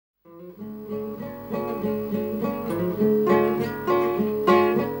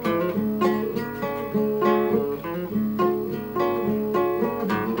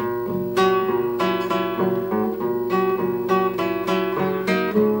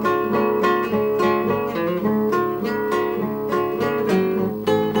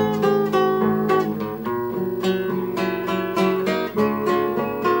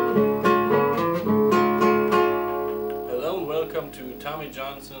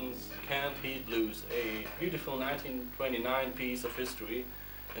Johnson's Can't Heat Blues, a beautiful 1929 piece of history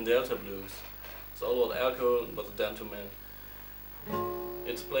in Delta blues. It's all about alcohol but the Danto Man.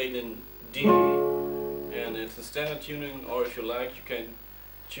 It's played in D, and it's a standard tuning, or if you like, you can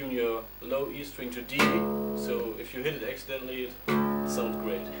tune your low E string to D, so if you hit it accidentally, it sounds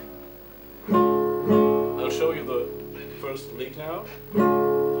great. I'll show you the first lick now.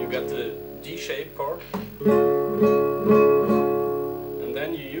 You got the D-shaped chord, and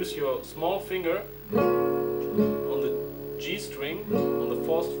then you use your small finger on the G string on the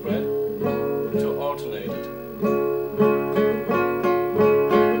 4th fret to alternate it.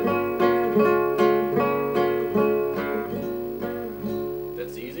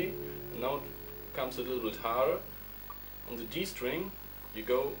 That's easy. And now it comes a little bit harder. On the D string you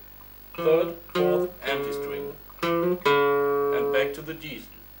go 3rd, 4th, empty string, and back to the D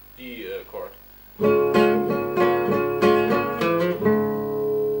chord.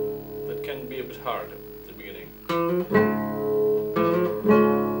 That can be a bit hard at the beginning.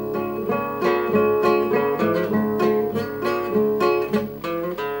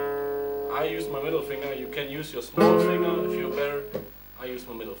 I use my middle finger. You can use your small finger if you're better. I use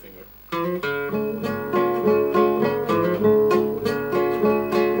my middle finger.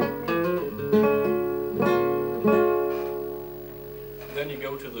 Then you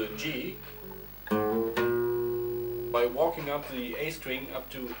go to the G by walking up the A string up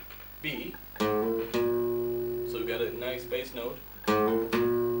to B, so you get a nice bass note,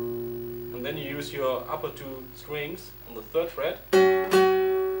 and then you use your upper 2 strings on the 3rd fret,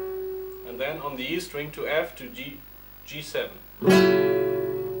 and then on the E string to F to G7.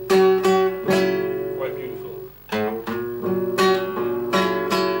 Quite beautiful.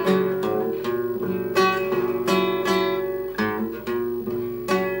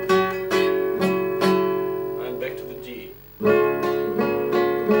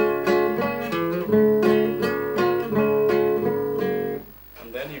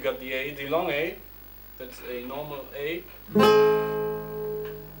 The long A, that's a normal A,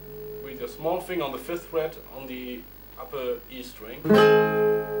 with your small finger on the 5th fret on the upper E string,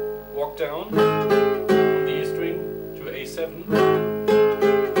 walk down on the E string to A7,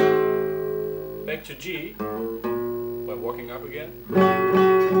 back to G by walking up again,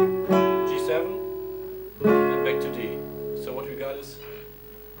 G7, and back to D. So what we got is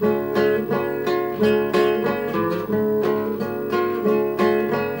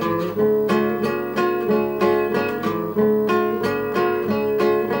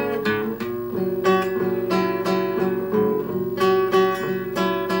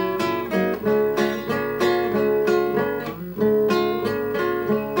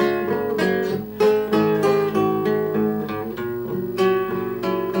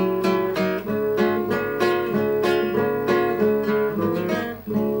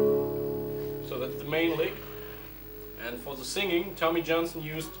main lick. And for the singing, Tommy Johnson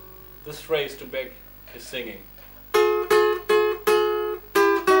used this phrase to back his singing.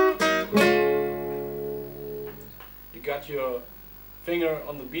 You got your finger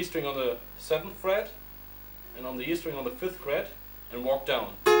on the B string on the 7th fret and on the E string on the 5th fret and walk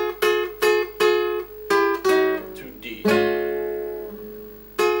down to D.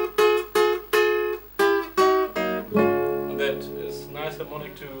 And that is nice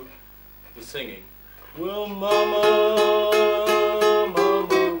harmonic to the singing. Well, mama,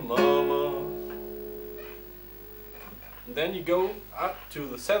 mama, mama. And then you go up to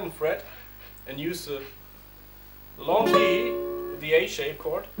the 7th fret and use the long D, the A-shaped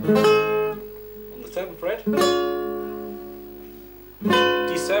chord, on the 7th fret,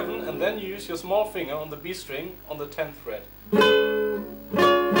 D7, and then you use your small finger on the B string on the 10th fret.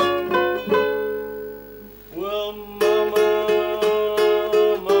 Well, mama,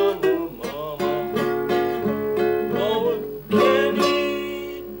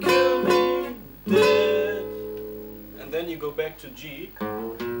 then you go back to G, back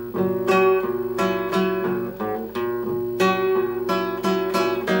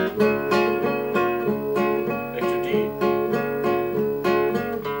to D,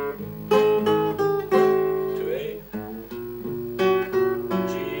 to A,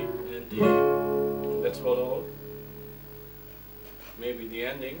 G, and D. That's about all. Maybe the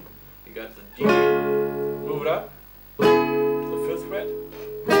ending. You got the D, move it up to the 5th fret,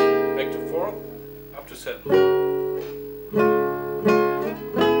 back to 4th, up to 7th.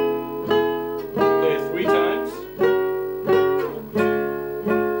 Play it 3 times.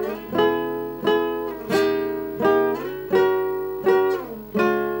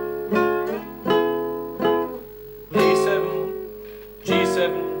 A7, G7,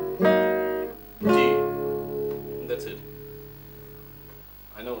 D. And that's it.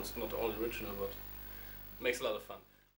 I know original, but makes a lot of fun.